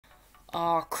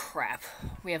Oh crap,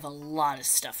 we have a lot of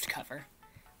stuff to cover.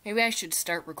 Maybe I should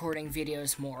start recording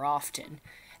videos more often,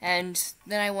 and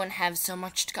then I wouldn't have so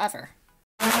much to cover.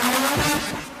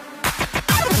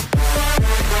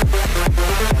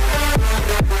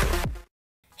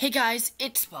 Hey guys,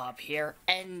 it's Bob here,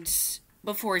 and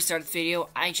before we start the video,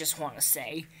 I just want to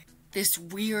say, this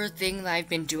weird thing that I've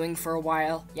been doing for a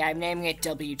while, yeah, I'm naming it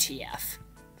WTF.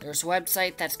 There's a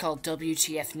website that's called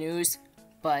WTF News,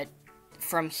 but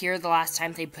from here, the last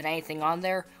time they put anything on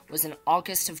there was in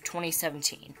August of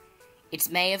 2017.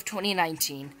 It's May of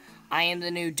 2019. I am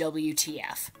the new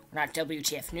WTF. We're not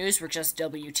WTF News, we're just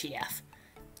WTF.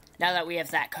 Now that we have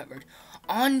that covered,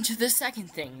 on to the second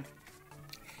thing.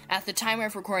 At the time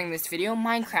of recording this video,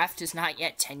 Minecraft is not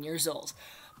yet 10 years old.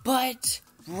 But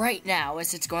right now,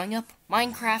 as it's going up,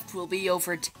 Minecraft will be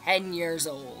over 10 years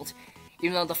old.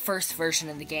 Even though the first version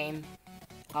of the game,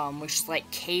 which is like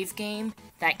Cave Game,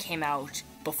 that came out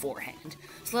beforehand.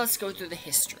 So let's go through the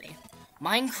history.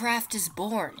 Minecraft is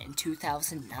born in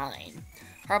 2009.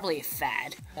 Probably a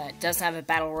fad. It doesn't have a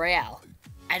battle royale.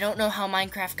 I don't know how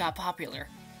Minecraft got popular.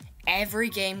 Every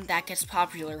game that gets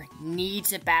popular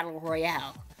needs a battle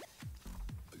royale.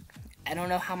 I don't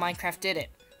know how Minecraft did it.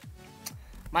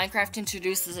 Minecraft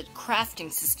introduces a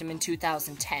crafting system in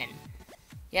 2010.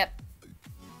 Yep.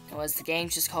 Was the game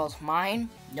just called Mine?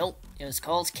 Nope. It was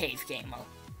called Cave Game.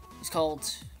 It was called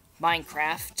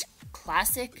Minecraft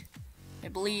Classic, I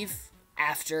believe,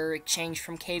 after it changed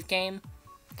from Cave Game.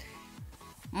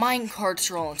 Minecarts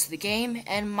roll into the game,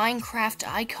 and Minecraft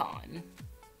Icon.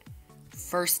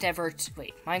 First ever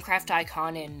Minecraft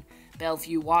Icon in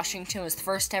Bellevue, Washington was the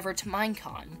first ever to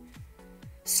Minecon.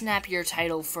 Snappier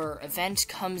title for event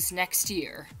comes next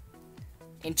year.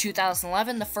 In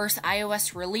 2011, the first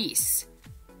iOS release.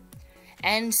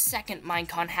 And second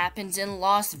Minecon happens in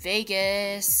Las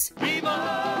Vegas. Viva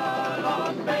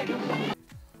Las Vegas!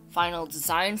 Final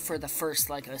design for the first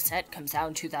LEGO set comes out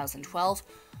in 2012.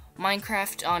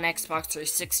 Minecraft on Xbox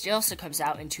 360 also comes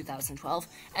out in 2012.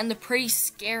 And the pretty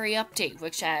scary update,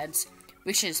 which adds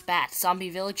witches, bats, zombie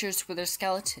villagers, wither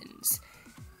skeletons.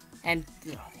 And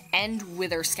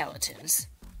wither skeletons.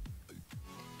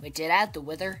 We did add the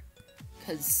wither,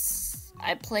 because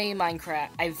I've played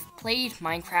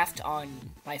Minecraft on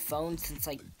my phone since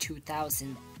like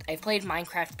 2000. I've played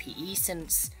Minecraft PE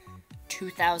since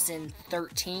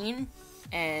 2013,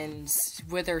 and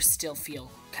withers still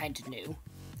feel kinda new.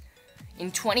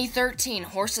 In 2013,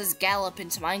 horses gallop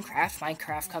into Minecraft.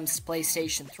 Minecraft comes to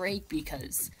PlayStation 3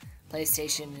 because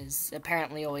PlayStation is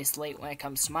apparently always late when it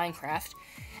comes to Minecraft,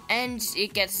 and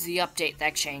it gets the update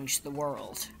that changed the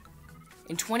world.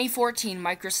 In 2014,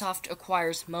 Microsoft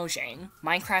acquires Mojang.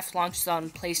 Minecraft launches on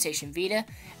PlayStation Vita,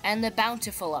 and the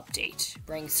Bountiful update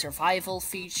brings survival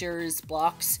features,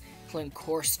 blocks, including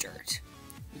coarse dirt,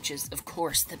 which is, of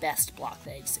course, the best block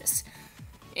that exists.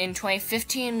 In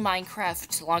 2015,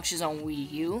 Minecraft launches on Wii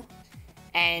U,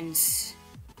 and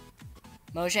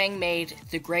Mojang made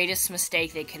the greatest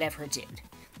mistake they could ever did.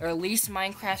 They released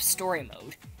Minecraft Story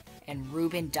Mode, and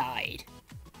Ruben died.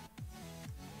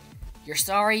 You're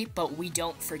sorry, but we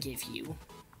don't forgive you.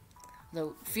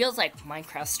 Though, it feels like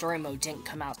Minecraft Story Mode didn't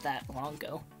come out that long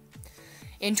ago.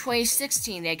 In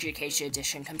 2016, the Education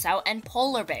Edition comes out, and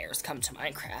polar bears come to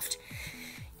Minecraft.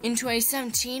 In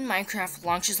 2017, Minecraft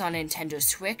launches on Nintendo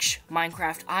Switch.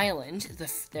 Minecraft Island,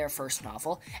 their first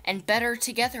novel, and Better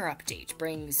Together update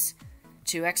brings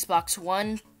to Xbox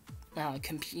One,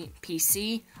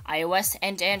 PC, iOS,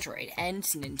 and Android, and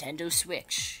Nintendo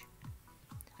Switch,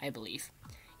 I believe.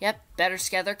 Yep, Better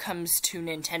Together comes to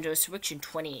Nintendo Switch in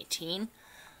 2018.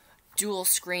 Dual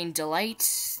Screen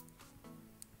Delight.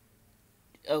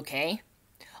 Okay.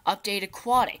 Update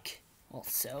Aquatic.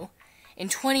 Also. In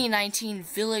 2019,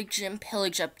 Village and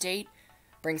Pillage update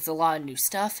brings a lot of new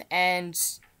stuff and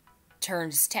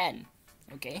turns 10.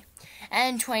 Okay.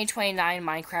 And 2029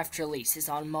 Minecraft release is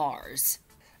on Mars.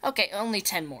 Okay, only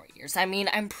 10 more years. I mean,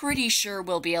 I'm pretty sure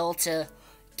we'll be able to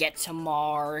get to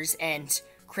Mars and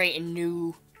create a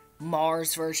new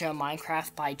Mars version of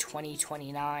Minecraft by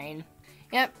 2029.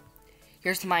 Yep.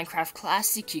 Here's the Minecraft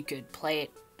Classic. You could play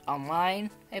it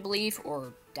online, I believe,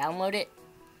 or download it.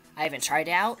 I haven't tried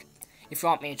it out. If you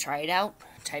want me to try it out,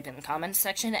 type in the comments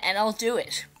section and I'll do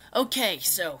it. Okay,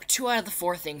 so 2 out of the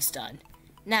 4 things done.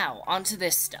 Now, onto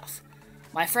this stuff.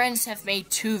 My friends have made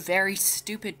 2 very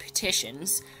stupid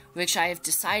petitions, which I have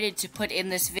decided to put in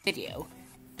this video,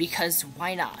 because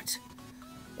why not?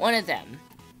 One of them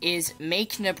is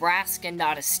Make Nebraska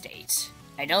Not a State.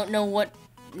 I don't know what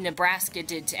Nebraska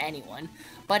did to anyone,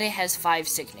 but it has 5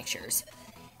 signatures.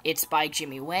 It's by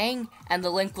Jimmy Wang, and the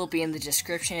link will be in the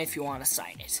description if you want to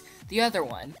sign it. The other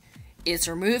one is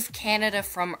remove Canada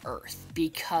from Earth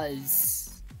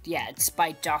because, yeah, it's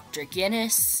by Dr.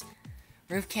 Guinness.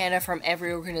 Remove Canada from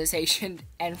every organization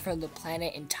and from the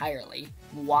planet entirely.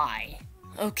 Why?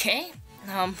 Okay,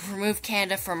 remove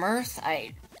Canada from Earth.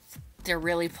 They're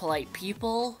really polite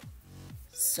people,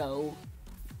 so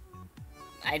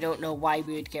I don't know why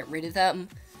we would get rid of them,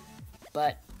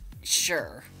 but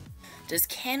sure. Does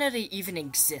Canada even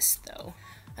exist, though?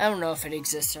 I don't know if it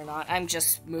exists or not. I'm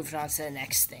just moving on to the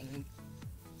next thing.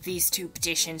 These 2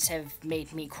 petitions have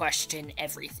made me question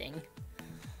everything.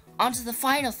 On to the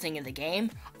final thing in the game,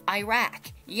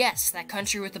 Iraq. Yes, that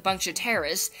country with a bunch of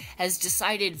terrorists has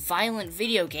decided violent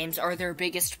video games are their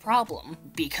biggest problem,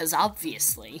 because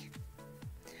obviously.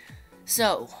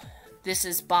 So, this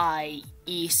is by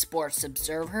Esports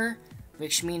Observer,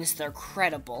 which means they're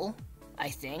credible, I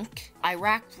think.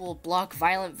 Iraq will block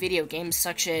violent video games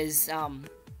such as,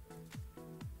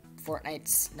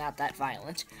 Fortnite's not that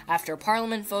violent, after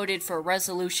Parliament voted for a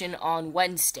resolution on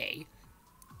Wednesday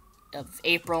of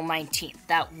April 19th.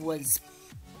 That was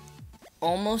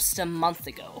almost a month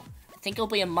ago. I think it'll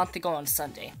be a month ago on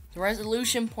Sunday. The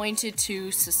resolution pointed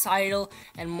to societal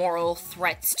and moral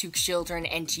threats to children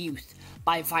and youth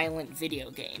by violent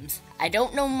video games. I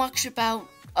don't know much about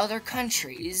other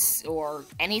countries or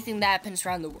anything that happens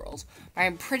around the world, but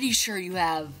I'm pretty sure you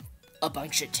have a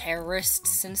bunch of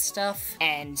terrorists and stuff,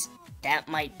 and that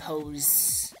might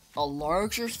pose a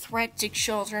larger threat to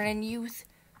children and youth.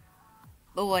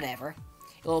 But whatever.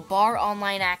 It will bar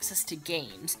online access to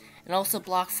games, and also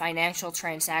block financial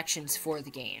transactions for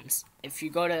the games. If you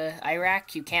go to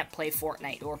Iraq, you can't play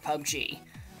Fortnite or PUBG.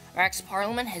 Iraq's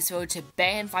parliament has voted to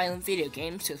ban violent video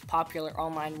games with popular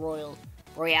online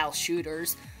royale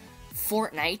shooters,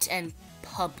 Fortnite and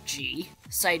PUBG,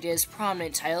 cited as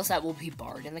prominent titles that will be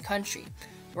barred in the country.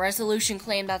 The resolution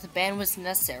claimed that the ban was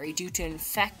necessary due to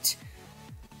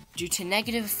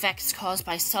negative effects caused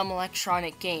by some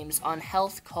electronic games on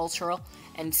health, cultural,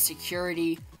 and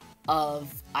security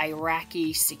of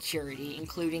Iraqi security,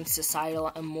 including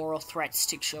societal and moral threats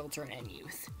to children and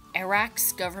youth.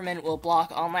 Iraq's government will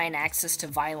block online access to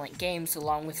violent games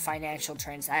along with financial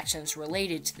transactions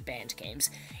related to the banned games.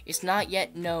 It's not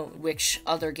yet known which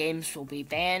other games will be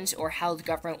banned or how the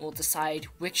government will decide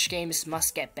which games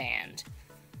must get banned.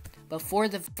 Before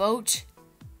the vote,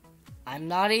 I'm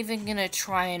not even gonna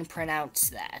try and pronounce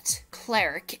that.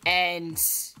 Cleric and...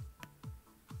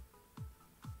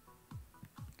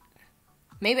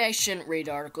 maybe I shouldn't read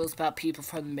articles about people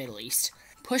from the Middle East.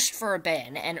 Pushed for a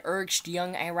ban and urged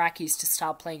young Iraqis to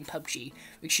stop playing PUBG,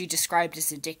 which she described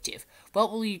as addictive.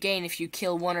 What will you gain if you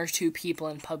kill 1 or 2 people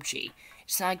in PUBG?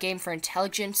 It's not a game for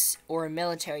intelligence or a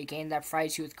military game that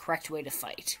provides you with the correct way to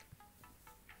fight.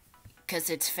 'Cause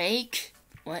it's fake?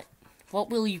 What? What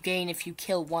will you gain if you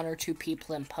kill 1 or 2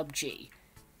 people in PUBG?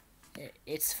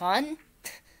 It's fun?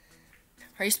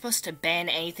 Are you supposed to ban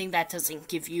anything that doesn't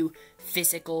give you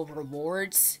physical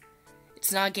rewards?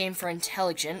 It's not a game for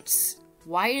intelligence.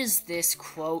 Why does this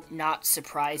quote not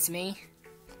surprise me?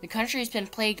 The country has been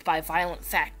plagued by violent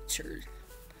factions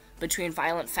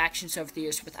over the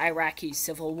years, with Iraqi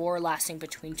civil war lasting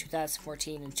between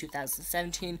 2014 and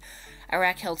 2017.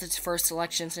 Iraq held its first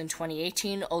elections in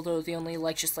 2018, although the only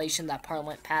legislation that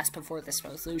Parliament passed before this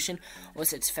resolution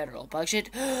was its federal budget.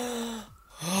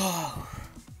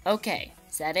 Okay,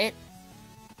 is that it?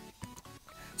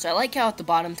 So I like how at the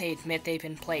bottom they admit they've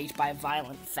been plagued by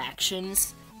violent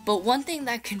factions. But one thing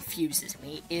that confuses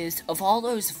me is, of all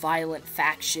those violent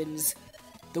factions,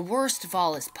 the worst of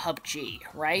all is PUBG,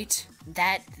 right?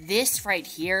 This right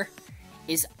here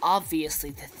is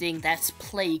obviously the thing that's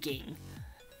plaguing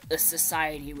a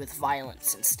society with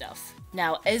violence and stuff.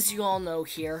 Now, as you all know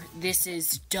here, this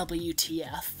is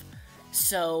WTF,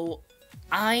 so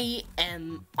I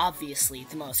am obviously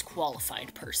the most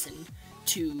qualified person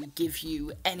to give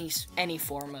you any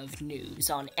form of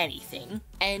news on anything.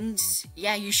 And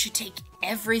yeah, you should take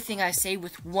everything I say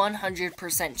with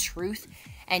 100% truth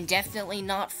and definitely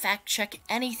not fact check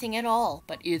anything at all.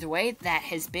 But either way, that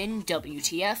has been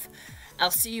WTF.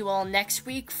 I'll see you all next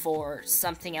week for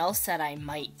something else that I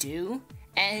might do.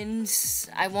 And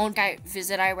I won't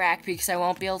visit Iraq because I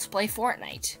won't be able to play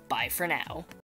Fortnite. Bye for now.